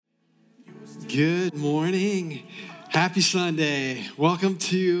Good morning. Happy Sunday. Welcome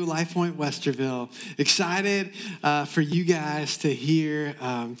to Life Point Westerville. Excited for you guys to hear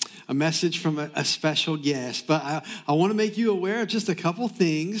a message from a special guest. But I want to make you aware of just a couple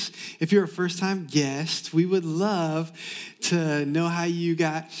things. If you're a first-time guest, we would love to know how you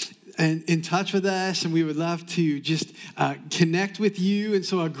got in touch with us, and we would love to just connect with you. And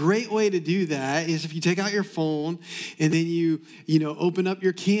so a great way to do that is if you take out your phone and then you open up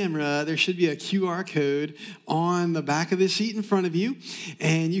your camera, there should be a QR code on the back of the seat in front of you,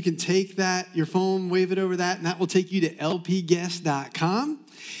 and you can take your phone, wave it over that, and that will take you to lpguest.com.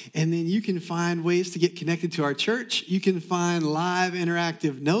 And then you can find ways to get connected to our church. You can find live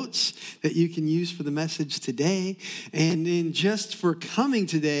interactive notes that you can use for the message today. And then just for coming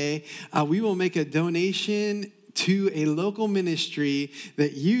today, we will make a donation to a local ministry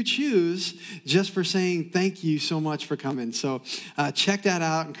that you choose just for saying thank you so much for coming. So check that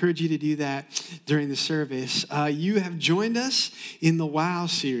out. Encourage you to do that during the service. You have joined us in the WOW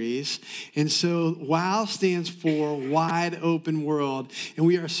series. And so WOW stands for Wide Open World. And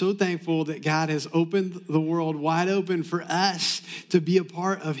we are so thankful that God has opened the world wide open for us to be a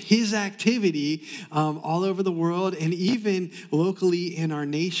part of his activity all over the world and even locally in our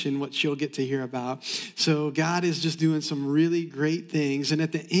nation, which you'll get to hear about. So God is just doing some really great things. And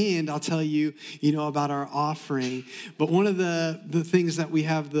at the end, I'll tell you, about our offering. But one of the things that we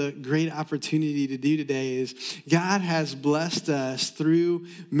have the great opportunity to do today is God has blessed us through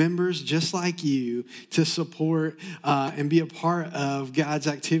members just like you to support and be a part of God's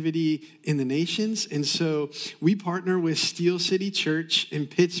activity in the nations. And so we partner with Steel City Church in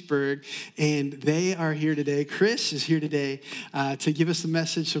Pittsburgh, and they are here today. Chris is here today to give us the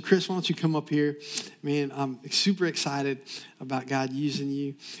message. So Chris, why don't you come up here? Man, I'm super excited about God using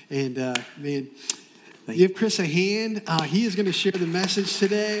you. And give Chris a hand. He is going to share the message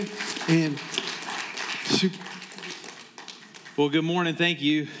today. And Well, good morning. Thank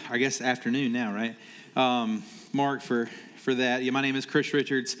you. I guess afternoon now, right? Mark, for that. Yeah, my name is Chris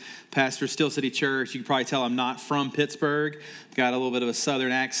Richards, pastor of Steel City Church. You can probably tell I'm not from Pittsburgh. Got a little bit of a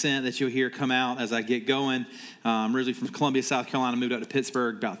southern accent that you'll hear come out as I get going. I'm originally from Columbia, South Carolina. Moved up to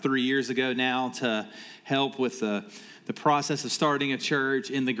Pittsburgh about 3 years ago now to help with the process of starting a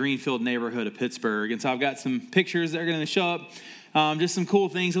church in the Greenfield neighborhood of Pittsburgh. And so I've got some pictures that are going to show up. Just some cool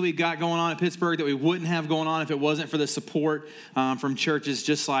things that we've got going on at Pittsburgh that we wouldn't have going on if it wasn't for the support from churches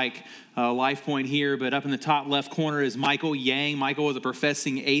just like Life Point here. But up in the top left corner is Michael Yang. Michael was a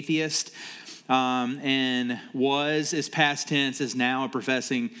professing atheist and is past tense, is now a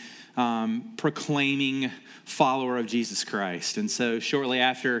professing, proclaiming follower of Jesus Christ. And so shortly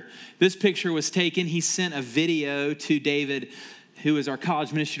after this picture was taken, he sent a video to David, who is our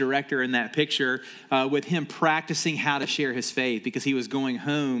college ministry director in that picture, with him practicing how to share his faith because he was going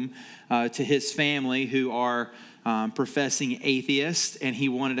home to his family who are professing atheists, and he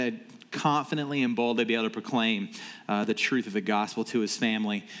wanted to confidently and boldly be able to proclaim the truth of the gospel to his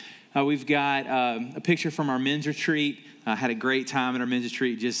family. We've got a picture from our men's retreat. Had a great time at our men's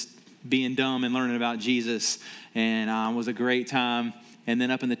retreat, just being dumb and learning about Jesus, and was a great time. And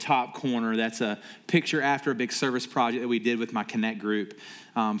then up in the top corner, that's a picture after a big service project that we did with my Connect group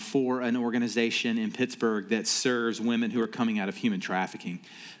for an organization in Pittsburgh that serves women who are coming out of human trafficking.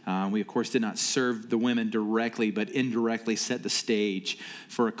 We, of course, did not serve the women directly, but indirectly set the stage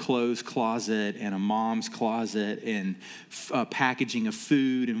for a clothes closet and a mom's closet and packaging of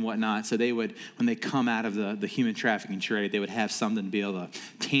food and whatnot. So they would, when they come out of the human trafficking trade, they would have something to be able to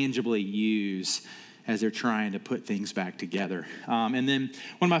tangibly use as they're trying to put things back together. And then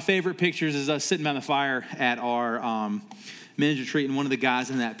one of my favorite pictures is us sitting by the fire at our men's retreat, and one of the guys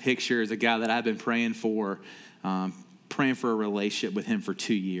in that picture is a guy that I've been praying for a relationship with him for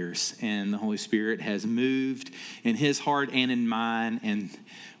 2 years. And the Holy Spirit has moved in his heart and in mine, and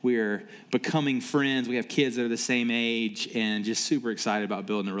we're becoming friends. We have kids that are the same age, and just super excited about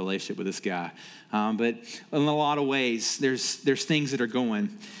building a relationship with this guy. But in a lot of ways, there's things that are going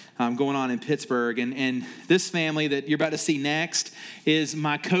on in Pittsburgh. And this family that you're about to see next is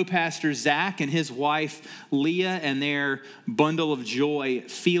my co-pastor, Zach, and his wife, Leah, and their bundle of joy,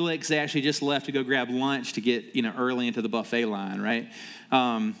 Felix. They actually just left to go grab lunch to get, early into the buffet line, right?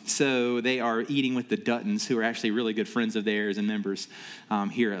 So they are eating with the Duttons, who are actually really good friends of theirs and members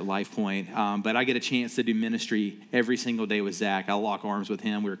here at Life Point. But I get a chance to do ministry every single day with Zach. I lock arms with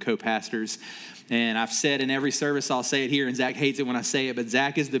him. We're co-pastors. And I've said in every service, I'll say it here, and Zach hates it when I say it, but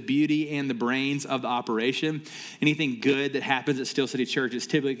Zach is the beauty and the brains of the operation. Anything good that happens at Steel City Church is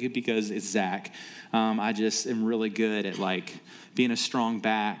typically because it's Zach. I just am really good at being a strong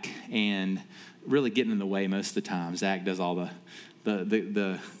back and really getting in the way most of the time. Zach does all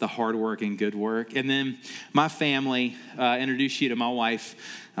the hard work and good work. And then my family, introduce you to my wife,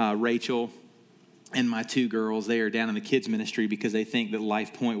 Rachel, and my two girls. They are down in the kids ministry because they think that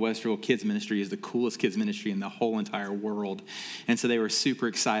Life Point Westerville kids ministry is the coolest kids ministry in the whole entire world. And so they were super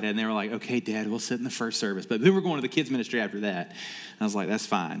excited, and they were like, okay, Dad, we'll sit in the first service. But then we're going to the kids ministry after that. And I was like, that's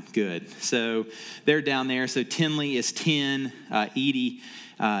fine, good. So they're down there. So Tinley is 10, Edie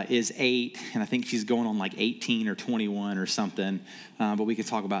is 8, and I think she's going on like 18 or 21 or something, but we can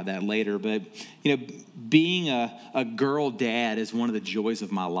talk about that later. But, being a girl dad is one of the joys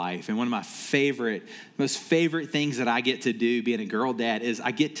of my life, and one of my most favorite things that I get to do being a girl dad is I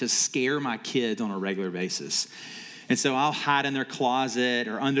get to scare my kids on a regular basis. And so I'll hide in their closet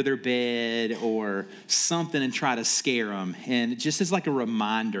or under their bed or something and try to scare them. And just as like a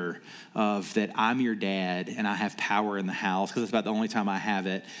reminder of that I'm your dad and I have power in the house, because it's about the only time I have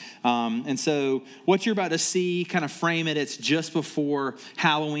it. And so what you're about to see, kind of frame it, it's just before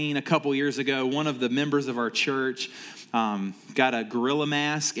Halloween a couple years ago. One of the members of our church got a gorilla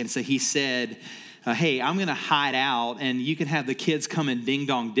mask. And so he said, hey, I'm going to hide out, and you can have the kids come and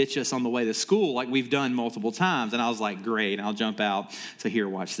ding-dong ditch us on the way to school like we've done multiple times. And I was like, great, I'll jump out. So here,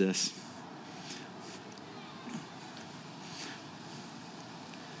 watch this.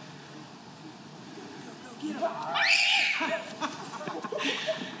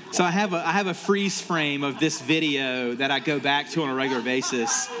 So I have a freeze frame of this video that I go back to on a regular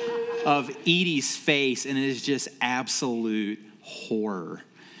basis of Edie's face, and it is just absolute horror.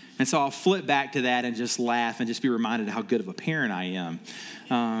 And so I'll flip back to that and just laugh and just be reminded of how good of a parent I am.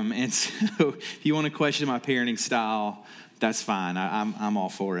 And so if you want to question my parenting style, that's fine. I'm all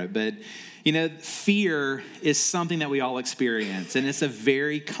for it. But, fear is something that we all experience, and it's a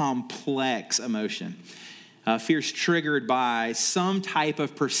very complex emotion. Fear is triggered by some type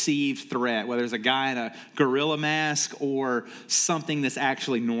of perceived threat, whether it's a guy in a gorilla mask or something that's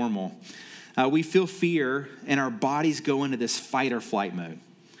actually normal. We feel fear, and our bodies go into this fight or flight mode.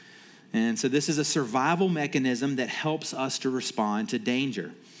 And so this is a survival mechanism that helps us to respond to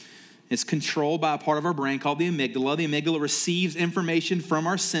danger. It's controlled by a part of our brain called the amygdala. The amygdala receives information from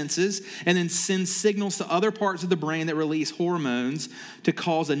our senses and then sends signals to other parts of the brain that release hormones to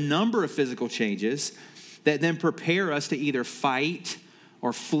cause a number of physical changes that then prepare us to either fight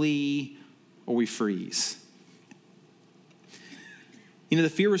or flee or we freeze. The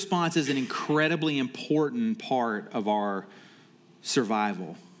fear response is an incredibly important part of our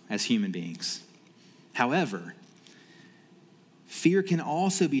survival as human beings. However, fear can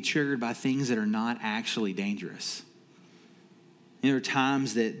also be triggered by things that are not actually dangerous. There are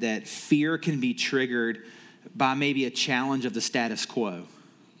times that fear can be triggered by maybe a challenge of the status quo,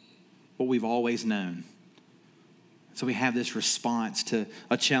 what we've always known. So we have this response to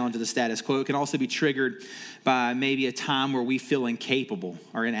a challenge of the status quo. It can also be triggered by maybe a time where we feel incapable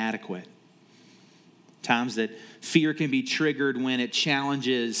or inadequate. Times that fear can be triggered when it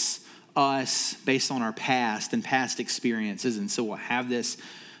challenges us based on our past and past experiences. And so we'll have this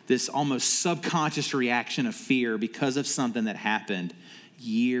almost subconscious reaction of fear because of something that happened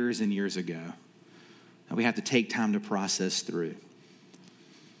years and years ago that we have to take time to process through.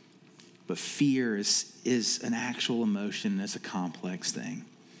 But fear is an actual emotion, and it's a complex thing.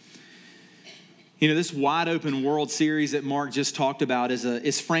 This Wide Open World series that Mark just talked about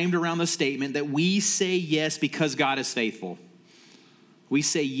is framed around the statement that we say yes because God is faithful. We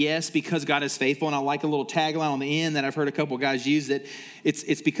say yes because God is faithful. And I like a little tagline on the end that I've heard a couple of guys use, that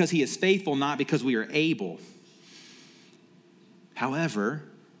it's because he is faithful, not because we are able. However,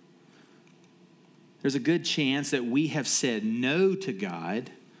 there's a good chance that we have said no to God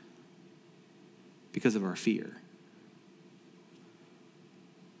because of our fear.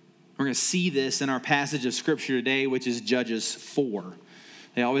 We're going to see this in our passage of scripture today, which is Judges 4.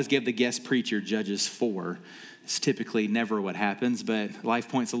 They always give the guest preacher Judges 4. It's typically never what happens, but Life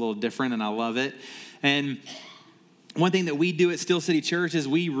Point's a little different, and I love it. And one thing that we do at Still City Church is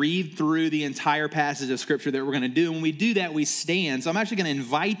we read through the entire passage of scripture that we're going to do. And when we do that, we stand. So I'm actually going to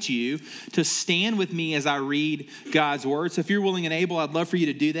invite you to stand with me as I read God's word. So if you're willing and able, I'd love for you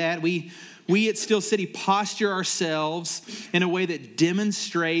to do that. We at Still City posture ourselves in a way that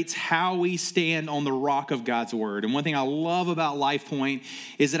demonstrates how we stand on the rock of God's word. And one thing I love about Life Point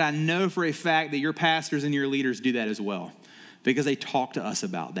is that I know for a fact that your pastors and your leaders do that as well, because they talk to us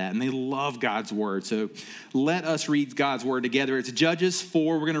about that and they love God's word. So let us read God's word together. It's Judges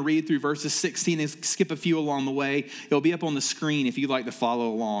 4. We're going to read through verses 16 and skip a few along the way. It'll be up on the screen if you'd like to follow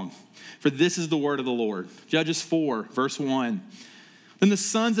along. For this is the word of the Lord. Judges 4, verse 1. Then the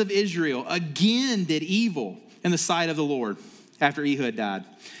sons of Israel again did evil in the sight of the Lord after Ehud died.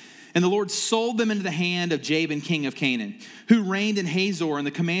 And the Lord sold them into the hand of Jabin, king of Canaan, who reigned in Hazor, and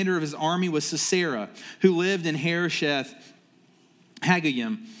the commander of his army was Sisera, who lived in Harosheth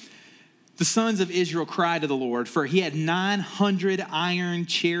Hagoyim. The sons of Israel cried to the Lord, for he had 900 iron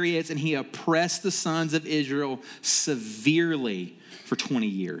chariots, and he oppressed the sons of Israel severely for 20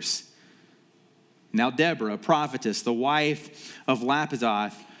 years. Now Deborah, a prophetess, the wife of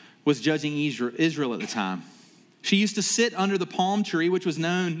Lapidoth, was judging Israel at the time. She used to sit under the palm tree, which was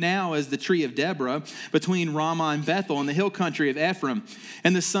known now as the tree of Deborah, between Ramah and Bethel in the hill country of Ephraim.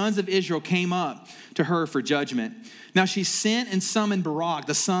 And the sons of Israel came up to her for judgment. Now she sent and summoned Barak,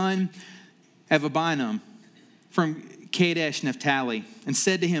 the son of Abinum, from Kadesh Naphtali, and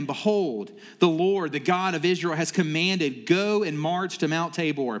said to him, behold, the Lord, the God of Israel, has commanded, go and march to Mount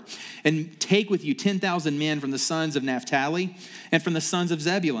Tabor, and take with you 10,000 men from the sons of Naphtali and from the sons of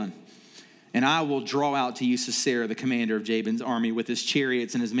Zebulun. And I will draw out to you Sisera, the commander of Jabin's army, with his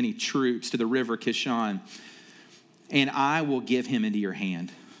chariots and his many troops to the river Kishon, and I will give him into your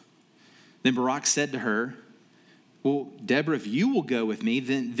hand. Then Barak said to her, well, Deborah, if you will go with me,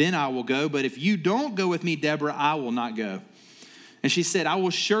 then I will go. But if you don't go with me, Deborah, I will not go. And she said, I will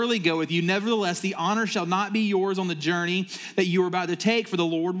surely go with you. Nevertheless, the honor shall not be yours on the journey that you are about to take, for the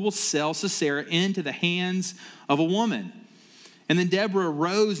Lord will sell Sisera into the hands of a woman. And then Deborah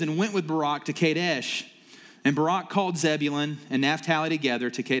rose and went with Barak to Kadesh. And Barak called Zebulun and Naphtali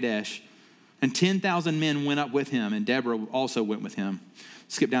together to Kadesh. And 10,000 men went up with him, and Deborah also went with him.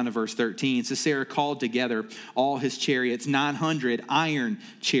 Skip down to verse 13. Sisera called together all his chariots, 900 iron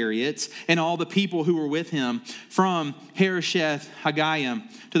chariots, and all the people who were with him from Harosheth Hagoyim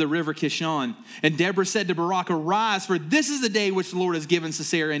to the river Kishon. And Deborah said to Barak, arise, for this is the day which the Lord has given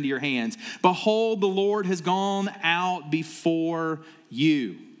Sisera into your hands. Behold, the Lord has gone out before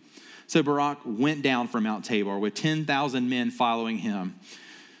you. So Barak went down from Mount Tabor with 10,000 men following him.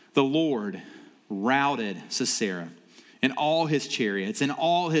 The Lord routed Sisera and all his chariots and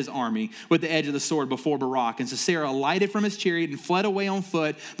all his army with the edge of the sword before Barak. And Sisera alighted from his chariot and fled away on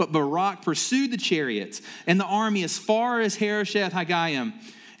foot. But Barak pursued the chariots and the army as far as Harosheth Hagoyim.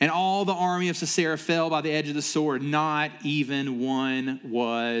 And all the army of Sisera fell by the edge of the sword. Not even one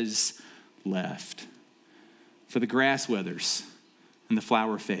was left. For the grass withers and the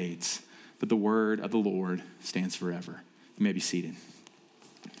flower fades, but the word of the Lord stands forever. You may be seated.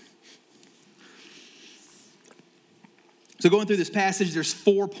 So going through this passage, there's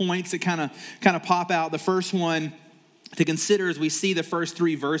 4 points that kind of pop out. The first one to consider as we see the first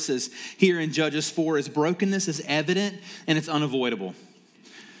 3 verses here in Judges 4 is brokenness is evident and it's unavoidable.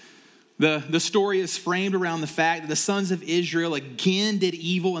 The story is framed around the fact that the sons of Israel again did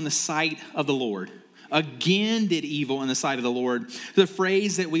evil in the sight of the Lord. Again did evil in the sight of the Lord. The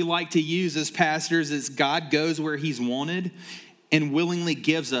phrase that we like to use as pastors is God goes where he's wanted and willingly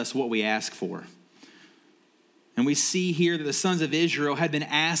gives us what we ask for. And we see here that the sons of Israel had been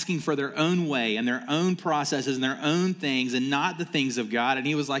asking for their own way and their own processes and their own things and not the things of God. And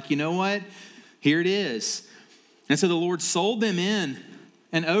he was like, you know what? Here it is. And so the Lord sold them in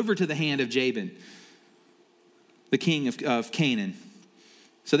and over to the hand of Jabin, the king of Canaan.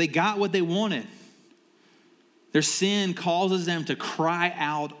 So they got what they wanted. Their sin causes them to cry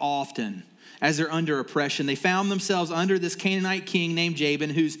out often as they're under oppression. They found themselves under this Canaanite king named Jabin,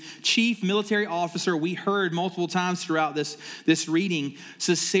 whose chief military officer, we heard multiple times throughout this reading,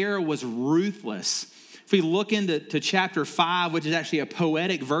 Sisera was ruthless. If we look into chapter 5, which is actually a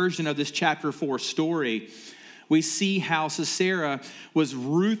poetic version of this chapter 4 story, we see how Sisera was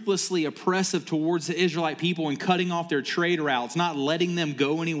ruthlessly oppressive towards the Israelite people and cutting off their trade routes, not letting them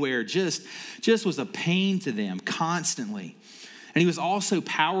go anywhere, just was a pain to them constantly. And he was also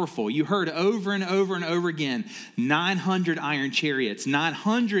powerful. You heard over and over and over again, 900 iron chariots,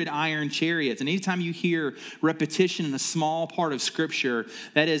 900 iron chariots. And anytime you hear repetition in a small part of Scripture,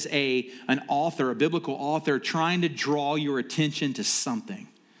 that is an author, a biblical author, trying to draw your attention to something.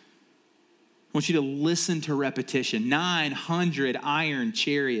 I want you to listen to repetition. 900 iron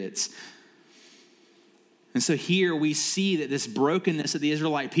chariots. And so here we see that this brokenness that the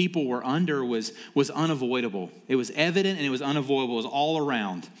Israelite people were under was unavoidable. It was evident and it was unavoidable. It was all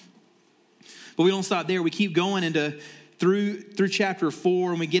around. But we don't stop there. We keep going through chapter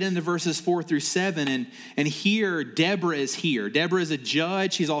 4, and we get into verses 4 through 7. And here, Deborah is here. Deborah is a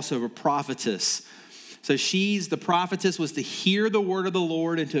judge. She's also a prophetess. So the prophetess was to hear the word of the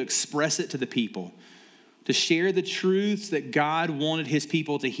Lord and to express it to the people, to share the truths that God wanted his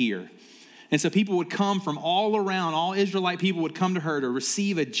people to hear. And so people would come from all around, all Israelite people would come to her to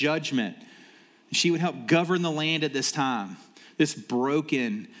receive a judgment. She would help govern the land at this time, this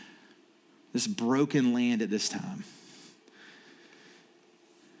broken land at this time.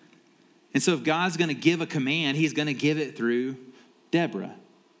 And so if God's going to give a command, he's going to give it through Deborah.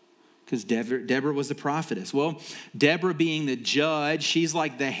 Because Deborah was the prophetess. Well, Deborah being the judge, she's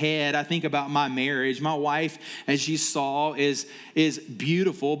like the head. I think about my marriage. My wife, as you saw, is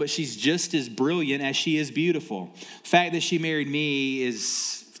beautiful, but she's just as brilliant as she is beautiful. The fact that she married me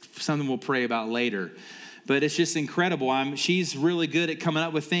is something we'll pray about later. But it's just incredible. She's really good at coming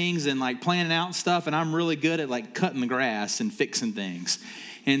up with things and like planning out stuff, and I'm really good at like cutting the grass and fixing things.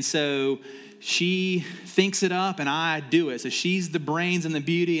 And so she thinks it up and I do it. So she's the brains and the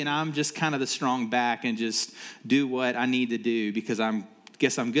beauty, and I'm just kind of the strong back and just do what I need to do because I'm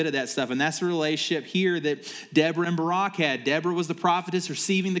good at that stuff. And that's the relationship here that Deborah and Barak had. Deborah was the prophetess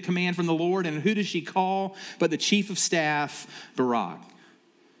receiving the command from the Lord. And who does she call but the chief of staff, Barak?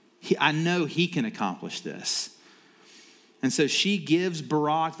 I know he can accomplish this. And so she gives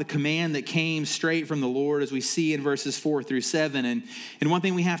Barak the command that came straight from the Lord, as we see in verses 4-7. And one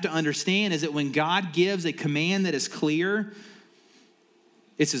thing we have to understand is that when God gives a command that is clear,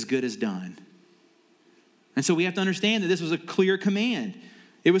 it's as good as done. And so we have to understand that this was a clear command.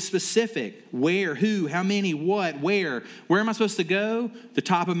 It was specific. Where, who, how many, what, where. Where am I supposed to go? The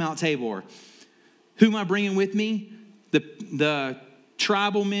top of Mount Tabor. Who am I bringing with me? The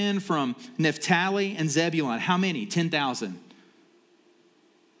tribal men from Naphtali and Zebulun. How many? 10,000.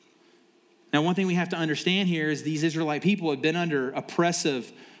 Now, one thing we have to understand here is these Israelite people have been under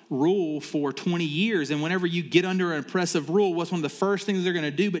oppressive rule for 20 years. And whenever you get under an oppressive rule, what's one of the first things they're going to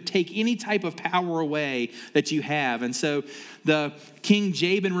do but take any type of power away that you have? And so the King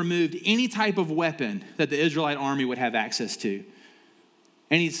Jabin removed any type of weapon that the Israelite army would have access to.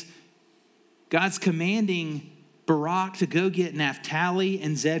 And God's commanding Barak to go get Naphtali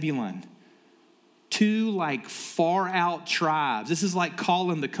and Zebulun, two like far out tribes. This is like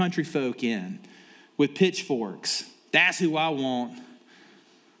calling the country folk in with pitchforks. That's who I want.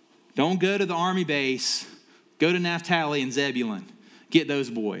 Don't go to the army base. Go to Naphtali and Zebulun. Get those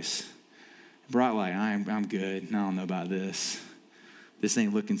boys. Barak like, I'm good. I don't know about this. This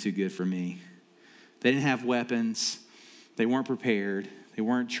ain't looking too good for me. They didn't have weapons. They weren't prepared. They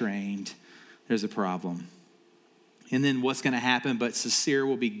weren't trained. There's a problem. And then what's going to happen? But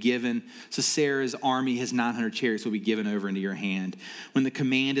Sisera's army, his 900 chariots, will be given over into your hand. When the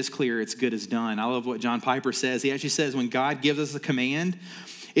command is clear, it's good as done. I love what John Piper says. He actually says when God gives us a command,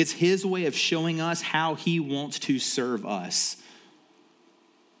 it's his way of showing us how he wants to serve us.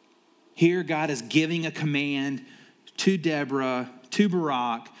 Here, God is giving a command to Deborah, to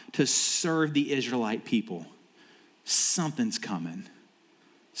Barak, to serve the Israelite people. Something's coming.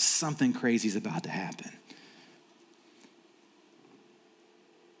 Something crazy is about to happen.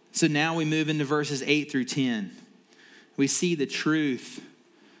 So now we move into verses 8-10. We see the truth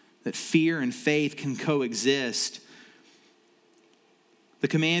that fear and faith can coexist. The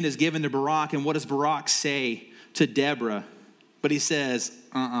command is given to Barak, and what does Barak say to Deborah? But he says,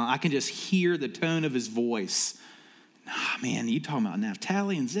 I can just hear the tone of his voice. Man, you talking about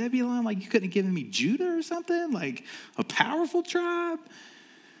Naphtali and Zebulun? Like you couldn't have given me Judah or something? Like a powerful tribe?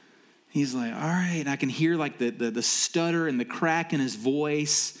 He's like, all right. And I can hear like the stutter and the crack in his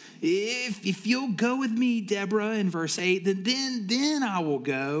voice. If you'll go with me, Deborah, in verse 8, then I will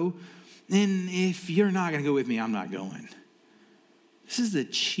go. And if you're not going to go with me, I'm not going. This is the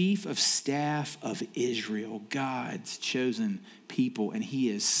chief of staff of Israel, God's chosen people, and he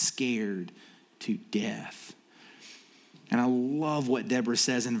is scared to death. And I love what Deborah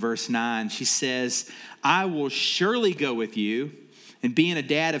says in verse 9. She says, I will surely go with you. And being a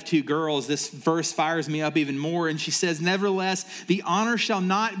dad of two girls, this verse fires me up even more. And she says, nevertheless, the honor shall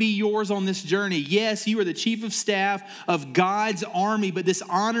not be yours on this journey. Yes, you are the chief of staff of God's army, but this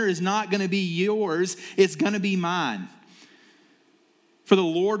honor is not going to be yours. It's going to be mine. For the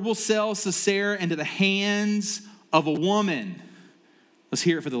Lord will sell Sisera into the hands of a woman. Let's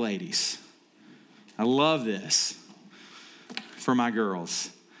hear it for the ladies. I love this for my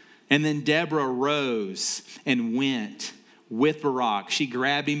girls. And then Deborah rose and went with Barak. She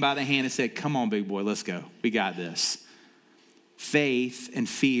grabbed him by the hand and said, come on, big boy, let's go. We got this. Faith and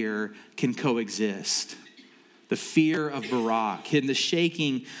fear can coexist. The fear of Barak and the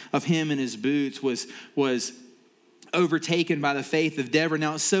shaking of him in his boots was overtaken by the faith of Deborah.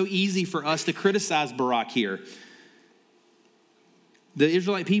 Now, it's so easy for us to criticize Barak here. The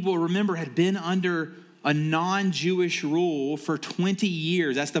Israelite people, remember, had been under a non-Jewish rule for 20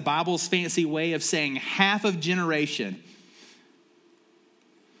 years. That's the Bible's fancy way of saying half of generation.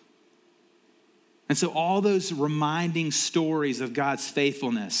 And so all those reminding stories of God's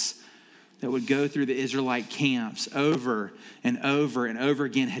faithfulness that would go through the Israelite camps over and over and over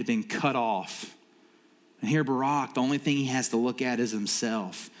again had been cut off. And here Barak, the only thing he has to look at is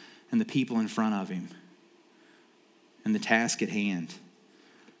himself and the people in front of him and the task at hand.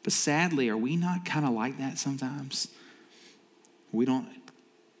 But sadly, are we not kind of like that sometimes? We don't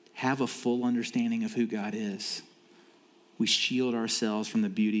have a full understanding of who God is. We shield ourselves from the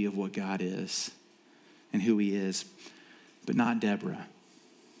beauty of what God is and who he is, but not Deborah.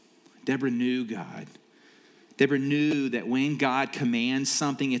 Deborah knew God. Deborah knew that when God commands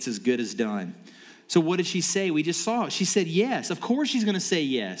something, it's as good as done. So what did she say? We just saw it. She said yes. Of course she's going to say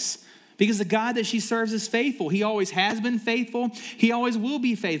yes. Because the God that she serves is faithful. He always has been faithful. He always will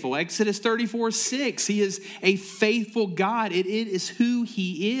be faithful. Exodus 34:6. He is a faithful God. It is who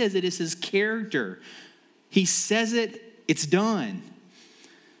he is. It is his character. He says it, it's done.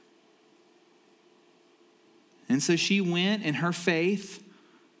 And so she went in her faith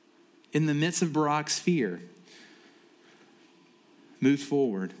in the midst of Barak's fear, moved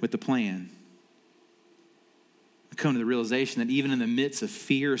forward with the plan. I come to the realization that even in the midst of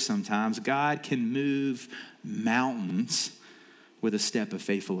fear sometimes, God can move mountains with a step of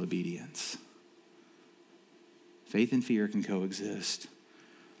faithful obedience. Faith and fear can coexist.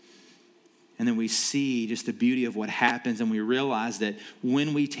 And then we see just the beauty of what happens, and we realize that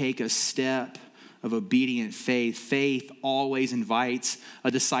when we take a step of obedient faith, faith always invites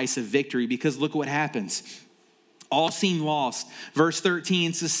a decisive victory, because look what happens. All seemed lost. Verse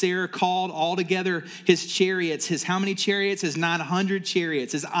 13, Sisera called all together his chariots. His how many chariots? His 900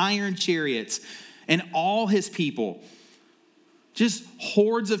 chariots, his iron chariots, and all his people. Just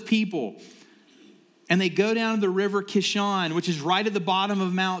hordes of people. And they go down to the river Kishon, which is right at the bottom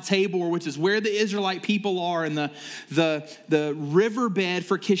of Mount Tabor, which is where the Israelite people are. And the riverbed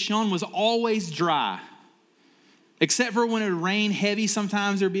for Kishon was always dry. Except for when it would rain heavy,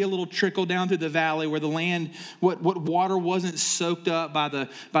 sometimes there'd be a little trickle down through the valley where the land, what water wasn't soaked up by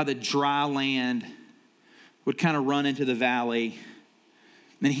the dry land would kind of run into the valley.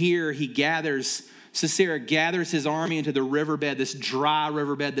 And here Sisera gathers his army into the riverbed, this dry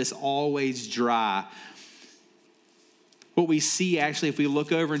riverbed that's always dry. What we see actually, if we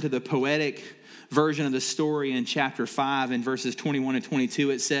look over into the poetic version of the story in chapter 5 in verses 21 and 22,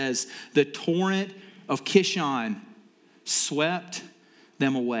 it says, the torrent of Kishon swept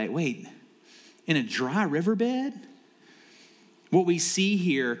them away. Wait, in a dry riverbed? What we see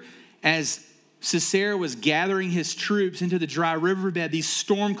here as Sisera was gathering his troops into the dry riverbed, these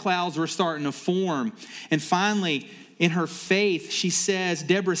storm clouds were starting to form. And finally, in her faith,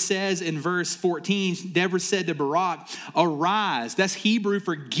 Deborah says in verse 14, Deborah said to Barak, arise. That's Hebrew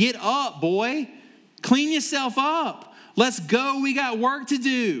for get up, boy. Clean yourself up. Let's go. We got work to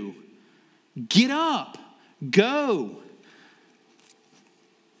do. Get up. Go.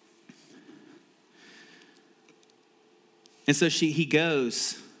 And so he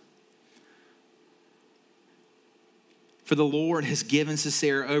goes. For the Lord has given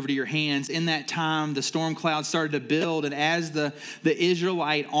Sisera over to your hands. In that time, the storm cloud started to build. And as the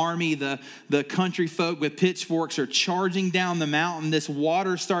Israelite army, the country folk with pitchforks are charging down the mountain, this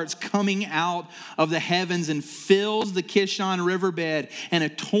water starts coming out of the heavens and fills the Kishon riverbed. And a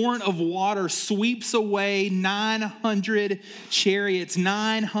torrent of water sweeps away 900 chariots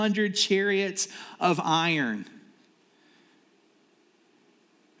of iron.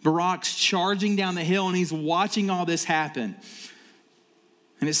 Barak's charging down the hill and he's watching all this happen.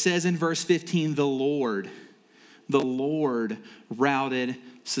 And it says in verse 15, the Lord routed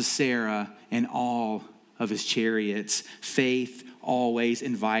Sisera and all of his chariots. Faith always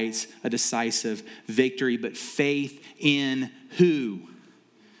invites a decisive victory, but faith in who?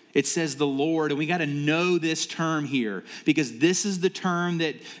 It says the Lord, and we got to know this term here because this is the term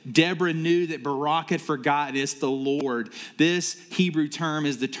that Deborah knew that Barak had forgotten. It's the Lord. This Hebrew term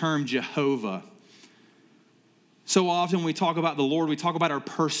is the term Jehovah. So often when we talk about the Lord, we talk about our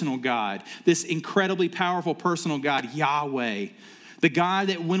personal God, this incredibly powerful personal God, Yahweh, the God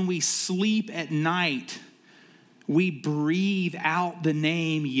that when we sleep at night, we breathe out the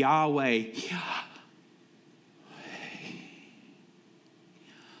name Yahweh.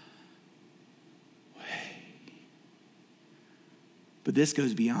 But this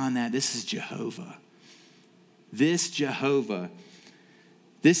goes beyond that. This is Jehovah. This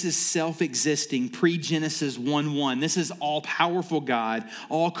is self-existing, pre-Genesis 1:1. This is all-powerful God,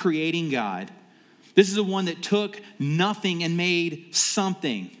 all-creating God. This is the one that took nothing and made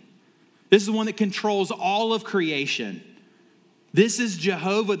something. This is the one that controls all of creation. This is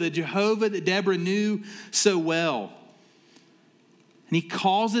Jehovah, the Jehovah that Deborah knew so well. And he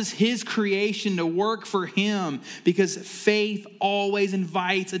causes his creation to work for him because faith always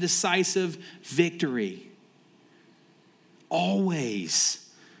invites a decisive victory. Always.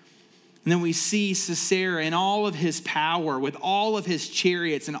 And then we see Sisera in all of his power, with all of his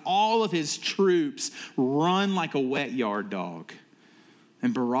chariots and all of his troops, run like a wet yard dog.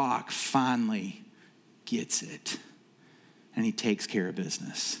 And Barak finally gets it. And he takes care of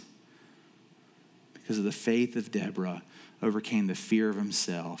business. Because of the faith of Deborah, overcame the fear of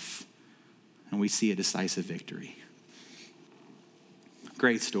himself. And we see a decisive victory.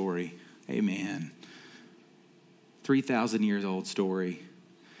 Great story. Amen. 3,000 years old story.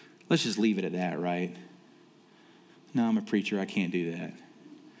 Let's just leave it at that, right? No, I'm a preacher. I can't do that.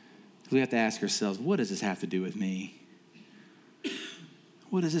 We have to ask ourselves, what does this have to do with me?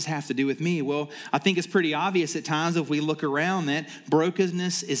 What does this have to do with me? Well, I think it's pretty obvious at times if we look around that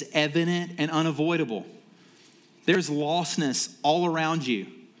brokenness is evident and unavoidable. There's lostness all around you.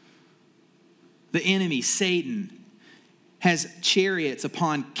 The enemy, Satan, has chariots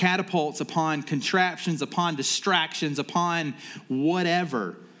upon catapults, upon contraptions, upon distractions, upon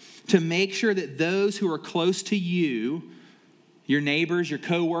whatever, to make sure that those who are close to you, your neighbors, your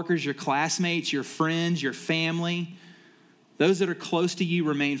coworkers, your classmates, your friends, your family, those that are close to you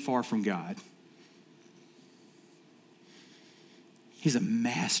remain far from God. He's a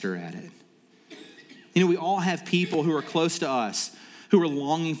master at it. You know, we all have people who are close to us who are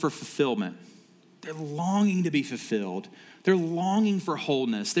longing for fulfillment. They're longing to be fulfilled. They're longing for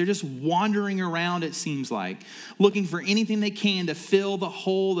wholeness. They're just wandering around, it seems like, looking for anything they can to fill the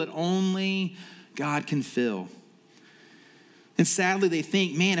hole that only God can fill. And sadly, they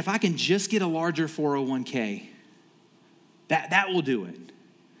think, man, if I can just get a larger 401k, that will do it.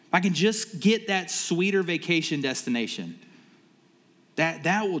 If I can just get that sweeter vacation destination,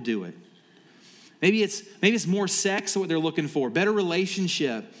 that will do it. Maybe it's more sex, what they're looking for, better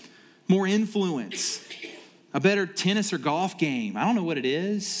relationship, more influence, a better tennis or golf game. I don't know what it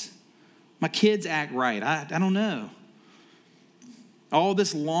is. My kids act right. I don't know. All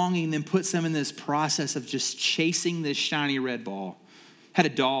this longing then puts them in this process of just chasing this shiny red ball. Had a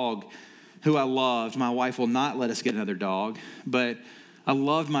dog who I loved. My wife will not let us get another dog, but I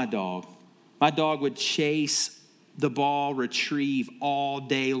loved my dog. My dog would chase the ball, retrieve all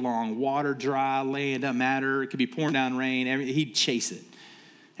day long. Water, dry, land, doesn't matter. It could be pouring down rain. He'd chase it.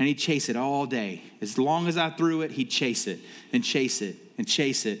 And he'd chase it all day. As long as I threw it, he'd chase it and chase it and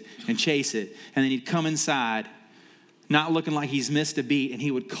chase it and chase it. And then he'd come inside, not looking like he's missed a beat, and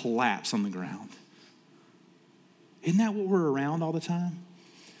he would collapse on the ground. Isn't that what we're around all the time?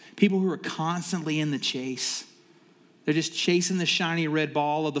 People who are constantly in the chase. They're just chasing the shiny red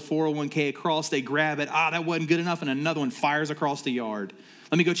ball of the 401k across. They grab it. That wasn't good enough. And another one fires across the yard.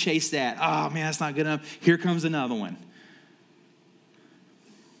 Let me go chase that. Man, that's not good enough. Here comes another one.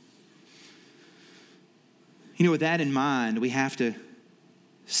 You know, with that in mind, we have to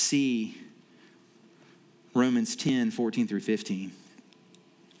see Romans 10, 14 through 15.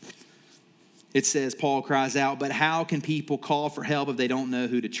 It says, Paul cries out, but how can people call for help if they don't know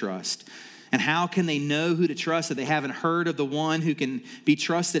who to trust? And how can they know who to trust if they haven't heard of the one who can be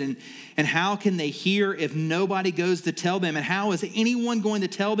trusted? And how can they hear if nobody goes to tell them? And how is anyone going to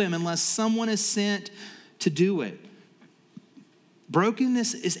tell them unless someone is sent to do it?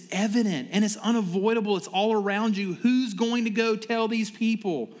 Brokenness is evident and it's unavoidable. It's all around you. Who's going to go tell these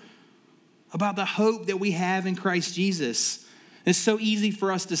people about the hope that we have in Christ Jesus? It's so easy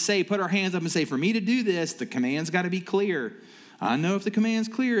for us to say, put our hands up and say, for me to do this, the command's got to be clear. I know if the command's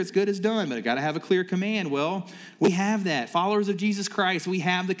clear, it's good as done, but I got to have a clear command. Well, we have that. Followers of Jesus Christ, we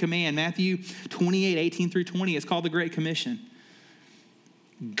have the command. Matthew 28, 18 through 20, it's called the Great Commission.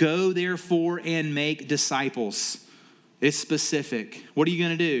 Go therefore and make disciples. It's specific. What are you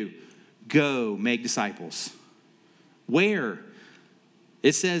going to do? Go make disciples. Where?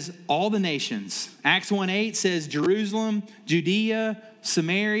 It says all the nations. Acts 1:8 says Jerusalem, Judea,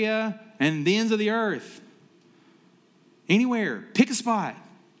 Samaria, and the ends of the earth. Anywhere. Pick a spot.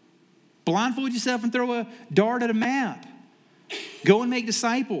 Blindfold yourself and throw a dart at a map. Go and make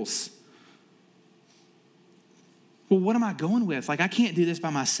disciples. Well, what am I going with? I can't do this by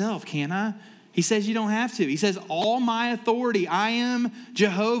myself, can I? He says you don't have to. He says, all my authority, I am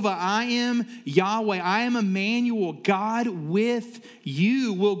Jehovah, I am Yahweh, I am Emmanuel. God with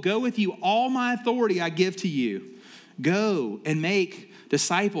you will go with you. All my authority I give to you. Go and make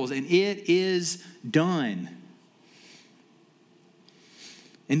disciples, and it is done.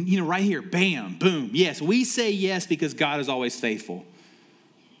 And right here, bam, boom. Yes, we say yes because God is always faithful.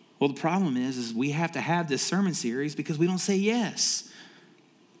 Well, the problem is we have to have this sermon series because we don't say yes.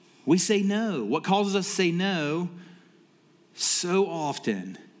 We say no. What causes us to say no so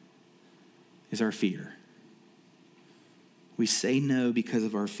often is our fear. We say no because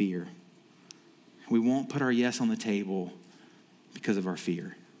of our fear. We won't put our yes on the table because of our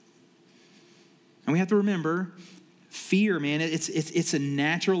fear. And we have to remember, fear, man, it's a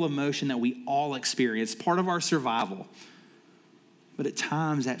natural emotion that we all experience, part of our survival. But at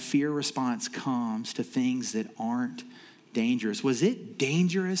times, that fear response comes to things that aren't dangerous. Was it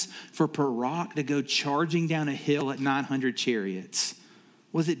dangerous for Barak to go charging down a hill at 900 chariots?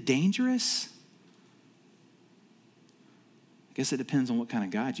 Was it dangerous? I guess it depends on what kind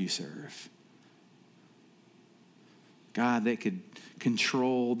of God you serve. God that could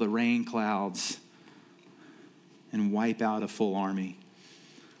control the rain clouds and wipe out a full army.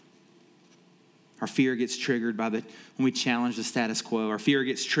 Our fear gets triggered when we challenge the status quo. Our fear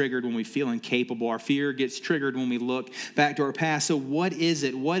gets triggered when we feel incapable. Our fear gets triggered when we look back to our past. So what is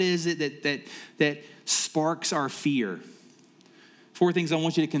it? What is it that sparks our fear? 4 things I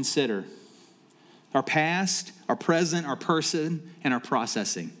want you to consider. Our past, our present, our person, and our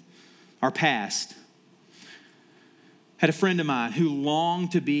processing. Our past. I had a friend of mine who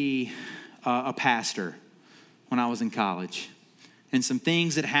longed to be a pastor when I was in college. And some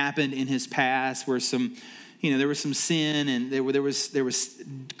things that happened in his past were there was some sin, and there was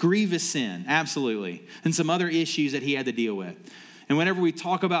grievous sin, absolutely, and some other issues that he had to deal with. And whenever we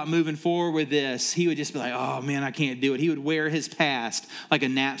talk about moving forward with this, he would just be like, oh man, I can't do it. He would wear his past like a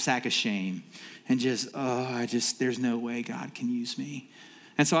knapsack of shame and there's no way God can use me.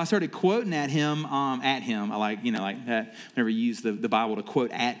 And so I started quoting at him. I like that. Whenever you use the Bible to quote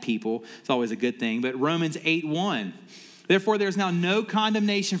at people, it's always a good thing. But Romans 8:1. Therefore, there's now no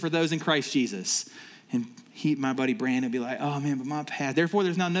condemnation for those in Christ Jesus. And my buddy Brandon would be like, oh man, but my past. Therefore,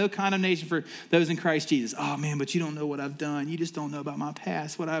 there's now no condemnation for those in Christ Jesus. Oh man, but you don't know what I've done. You just don't know about my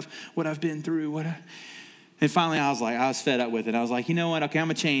past, what I've been through. And finally, I was fed up with it. I was like, you know what? Okay, I'm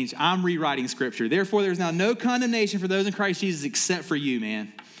going to change. I'm rewriting scripture. Therefore, there's now no condemnation for those in Christ Jesus except for you,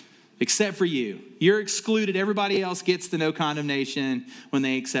 man. Except for you. You're excluded. Everybody else gets the no condemnation when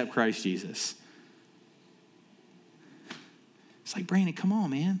they accept Christ Jesus. It's like, Brandon, come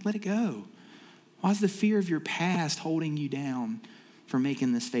on, man. Let it go. Why is the fear of your past holding you down from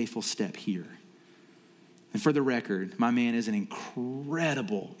making this faithful step here? And for the record, my man is an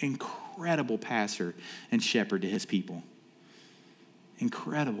incredible pastor and shepherd to his people.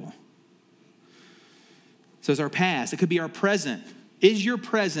 Incredible. So it's our past. It could be our present. Is your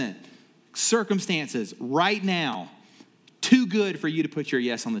present circumstances right now too good for you to put your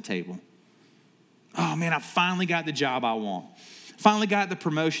yes on the table? Oh man, I finally got the job I want. Finally got the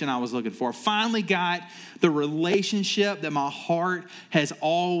promotion I was looking for. Finally got the relationship that my heart has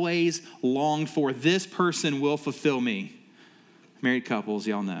always longed for. This person will fulfill me. Married couples,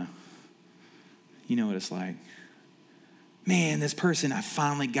 y'all know. You know what it's like. Man, this person, I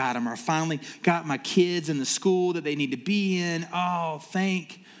finally got them. Or I finally got my kids in the school that they need to be in. Oh,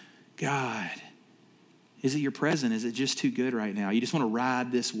 thank God. Is it your present? Is it just too good right now? You just want to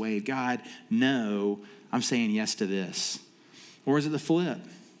ride this wave. God, no, I'm saying yes to this. Or is it the flip?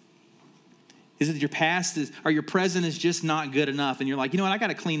 Is it your past or your present is just not good enough? And you're like, you know what? I got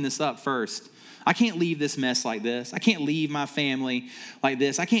to clean this up first. I can't leave this mess like this. I can't leave my family like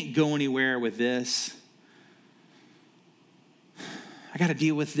this. I can't go anywhere with this. I got to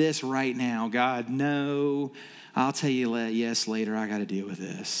deal with this right now. God, no. I'll tell you yes later. I got to deal with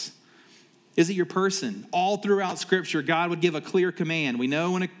this. Is it your person? All throughout Scripture, God would give a clear command. We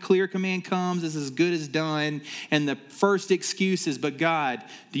know when a clear command comes, it's as good as done. And the first excuse is, but God,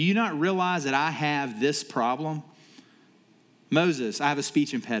 do you not realize that I have this problem? Moses, I have a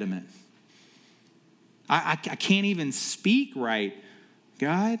speech impediment. I can't even speak right.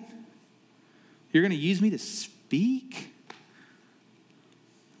 God, you're going to use me to speak?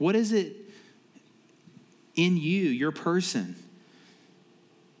 What is it in you, your person,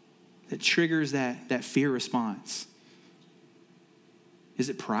 that triggers that fear response? Is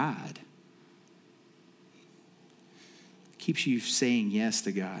it pride? It keeps you saying yes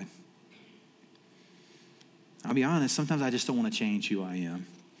to God. I'll be honest, sometimes I just don't want to change who I am.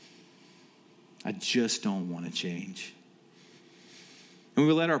 I just don't want to change. And when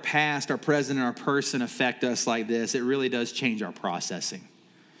we let our past, our present, and our person affect us like this, it really does change our processing.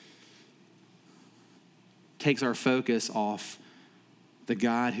 It takes our focus off the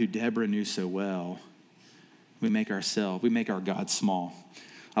God who Deborah knew so well. We make our God small.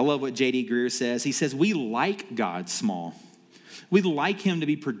 I love what J.D. Greer says. He says, we like God small. We like him to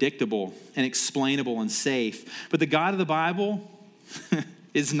be predictable and explainable and safe. But the God of the Bible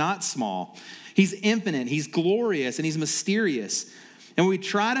is not small. He's infinite, he's glorious, and he's mysterious. And when we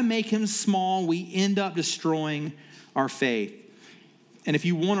try to make him small, we end up destroying our faith. And if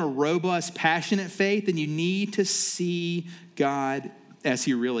you want a robust, passionate faith, then you need to see God as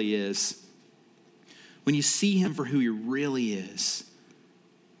he really is. When you see him for who he really is,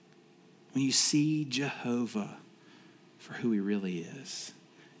 when you see Jehovah for who he really is,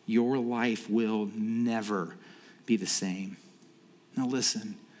 your life will never be the same. Now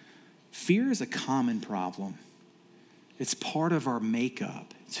listen, fear is a common problem. It's part of our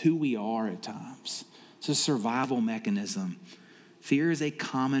makeup. It's who we are at times. It's a survival mechanism. Fear is a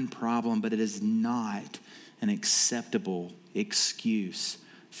common problem, but it is not an acceptable excuse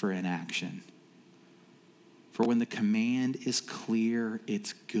for inaction. For when the command is clear,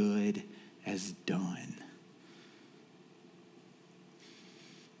 it's good as done.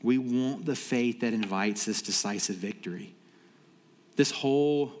 We want the faith that invites this decisive victory. This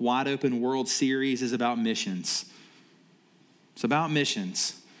whole Wide Open World series is about missions. It's about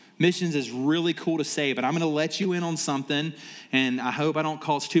missions. Missions is really cool to say, but I'm going to let you in on something, and I hope I don't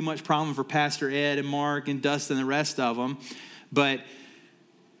cause too much problem for Pastor Ed and Mark and Dustin and the rest of them, but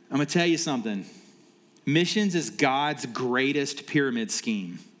I'm going to tell you something. Missions is God's greatest pyramid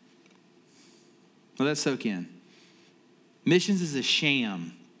scheme. Let that soak in. Missions is a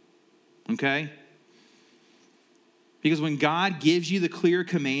sham, okay? Because when God gives you the clear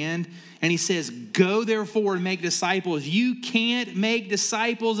command and he says, go therefore and make disciples, you can't make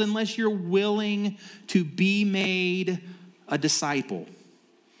disciples unless you're willing to be made a disciple.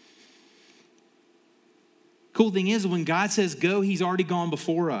 Cool thing is, when God says go, he's already gone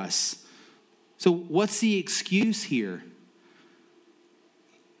before us. So what's the excuse here?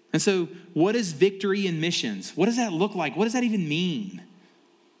 And so what is victory in missions? What does that look like? What does that even mean?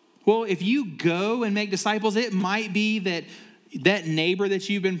 Well, if you go and make disciples, it might be that neighbor that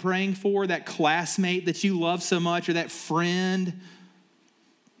you've been praying for, that classmate that you love so much, or that friend,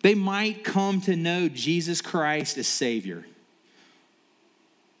 they might come to know Jesus Christ as Savior.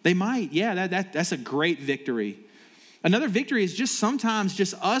 They might. Yeah, that's a great victory. Another victory is just sometimes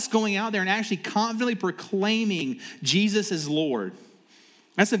just us going out there and actually confidently proclaiming Jesus as Lord.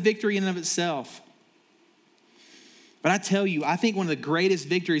 That's a victory in and of itself. But I tell you, I think one of the greatest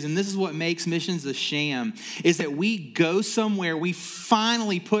victories, and this is what makes missions a sham, is that we go somewhere, we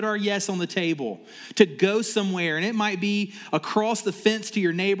finally put our yes on the table to go somewhere, and it might be across the fence to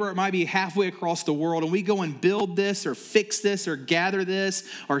your neighbor, it might be halfway across the world, and we go and build this or fix this or gather this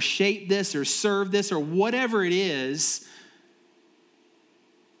or shape this or serve this or whatever it is,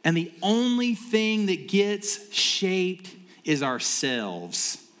 and the only thing that gets shaped is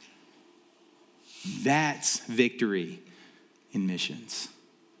ourselves. That's victory in missions.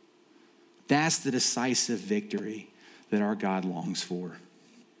 That's the decisive victory that our God longs for.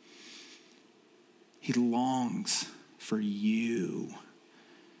 He longs for you.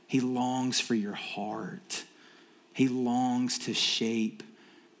 He longs for your heart. He longs to shape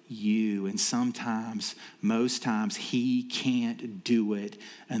you. And sometimes, most times, he can't do it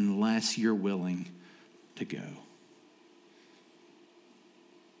unless you're willing to go.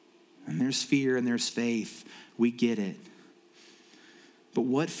 And there's fear and there's faith. We get it. But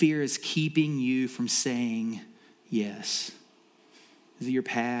what fear is keeping you from saying yes? Is it your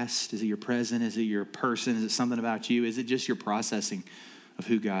past? Is it your present? Is it your person? Is it something about you? Is it just your processing of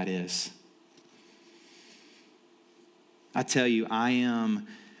who God is? I tell you, I am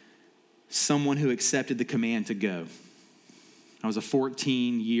someone who accepted the command to go. I was a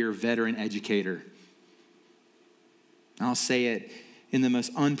 14-year veteran educator. I'll say it in the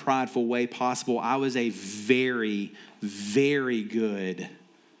most unprideful way possible. I was a very, very good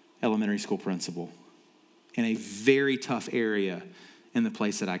elementary school principal in a very tough area in the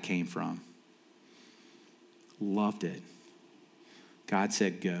place that I came from. Loved it. God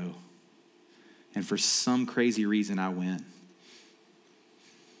said go. And for some crazy reason, I went.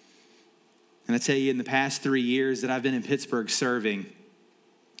 And I tell you, in the past 3 years that I've been in Pittsburgh serving,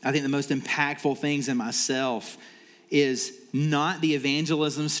 I think the most impactful things in myself is not the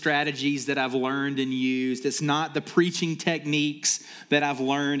evangelism strategies that I've learned and used. It's not the preaching techniques that I've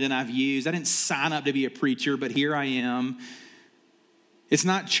learned and I've used. I didn't sign up to be a preacher, but here I am. It's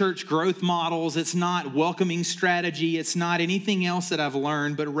not church growth models. It's not welcoming strategy. It's not anything else that I've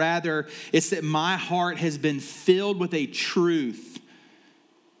learned, but rather it's that my heart has been filled with a truth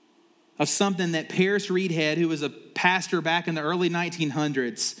of something that Paris Reedhead, who was a pastor back in the early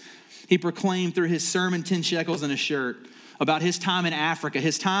 1900s, he proclaimed through his sermon, 10 Shekels and a Shirt, about his time in Africa,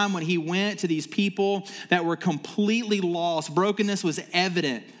 his time when he went to these people that were completely lost. Brokenness was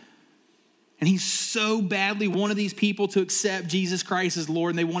evident. And he so badly wanted these people to accept Jesus Christ as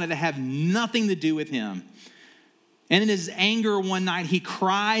Lord, and they wanted to have nothing to do with him. And in his anger one night, he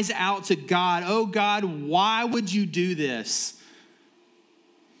cries out to God, "Oh God, why would you do this?"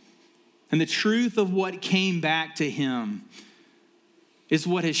 And the truth of what came back to him is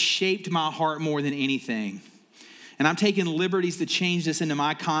what has shaped my heart more than anything. And I'm taking liberties to change this into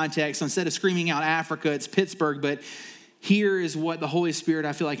my context. So instead of screaming out Africa, it's Pittsburgh. But here is what the Holy Spirit,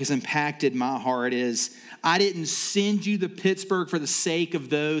 I feel like, has impacted my heart is I didn't send you to Pittsburgh for the sake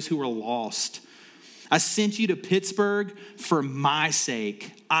of those who are lost. I sent you to Pittsburgh for my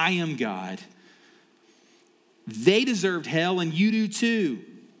sake. I am God. They deserved hell, and you do too.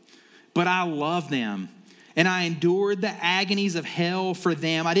 But I love them. And I endured the agonies of hell for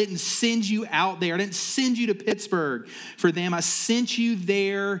them. I didn't send you out there. I didn't send you to Pittsburgh for them. I sent you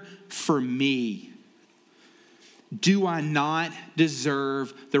there for me. Do I not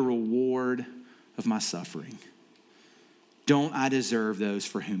deserve the reward of my suffering? Don't I deserve those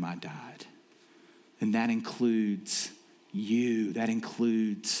for whom I died? And that includes you. That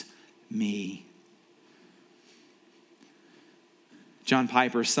includes me. John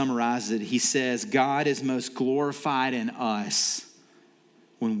Piper summarizes it. He says, God is most glorified in us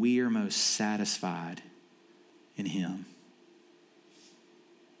when we are most satisfied in him.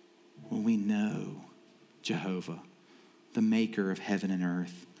 When we know Jehovah, the maker of heaven and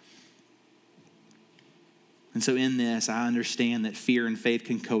earth. And so in this, I understand that fear and faith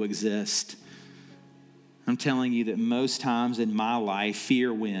can coexist. I'm telling you that most times in my life,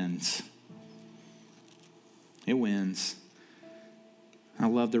 fear wins. It wins. I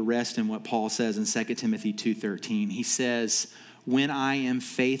love the rest in what Paul says in 2 Timothy 2:13. He says, when I am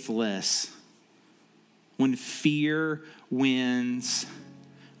faithless, when fear wins,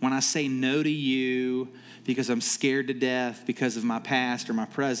 when I say no to you because I'm scared to death because of my past or my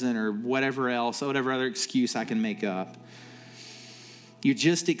present or whatever else, whatever other excuse I can make up, you're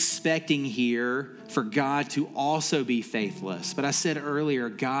just expecting here for God to also be faithless. But I said earlier,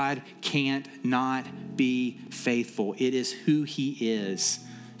 God can't not be faithful. It is who he is.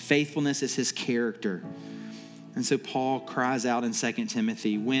 Faithfulness is his character. And so Paul cries out in 2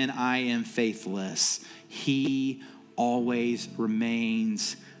 Timothy, when I am faithless, he always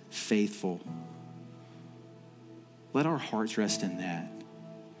remains faithful. Let our hearts rest in that.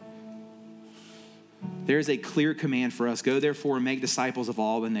 There is a clear command for us. Go therefore and make disciples of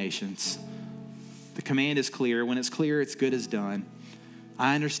all the nations. The command is clear. When it's clear, it's good as done.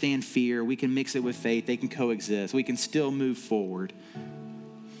 I understand fear. We can mix it with faith. They can coexist. We can still move forward.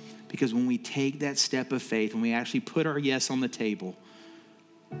 Because when we take that step of faith, when we actually put our yes on the table,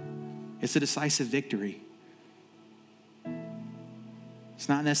 it's a decisive victory. It's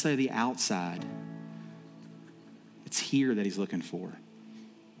not necessarily the outside. It's here that he's looking for.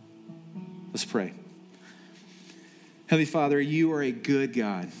 Let's pray. Heavenly Father, you are a good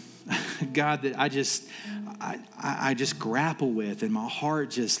God. God that I just grapple with, and my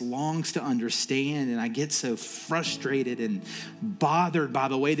heart just longs to understand, and I get so frustrated and bothered by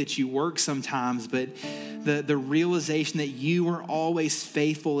the way that you work sometimes, but the realization that you are always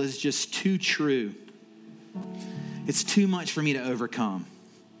faithful is just too true. It's too much for me to overcome.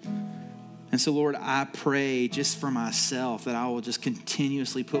 And so, Lord, I pray just for myself that I will just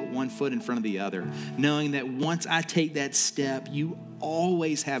continuously put one foot in front of the other, knowing that once I take that step, you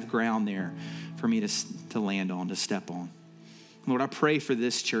always have ground there for me to land on, to step on. Lord, I pray for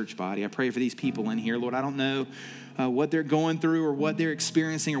this church body. I pray for these people in here. Lord, I don't know what they're going through or what they're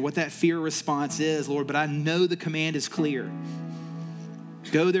experiencing or what that fear response is, Lord, but I know the command is clear.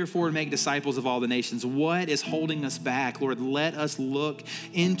 Go therefore and make disciples of all the nations. What is holding us back? Lord, let us look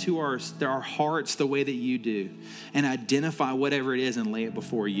into our hearts the way that you do and identify whatever it is and lay it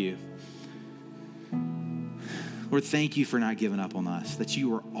before you. Lord, thank you for not giving up on us, that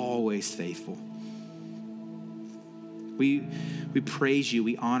you are always faithful. We praise you,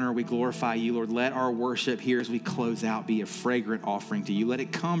 we honor, we glorify you. Lord, let our worship here as we close out be a fragrant offering to you. Let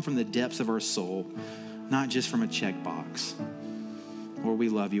it come from the depths of our soul, not just from a checkbox. Lord, we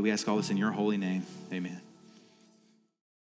love you. We ask all this in your holy name. Amen.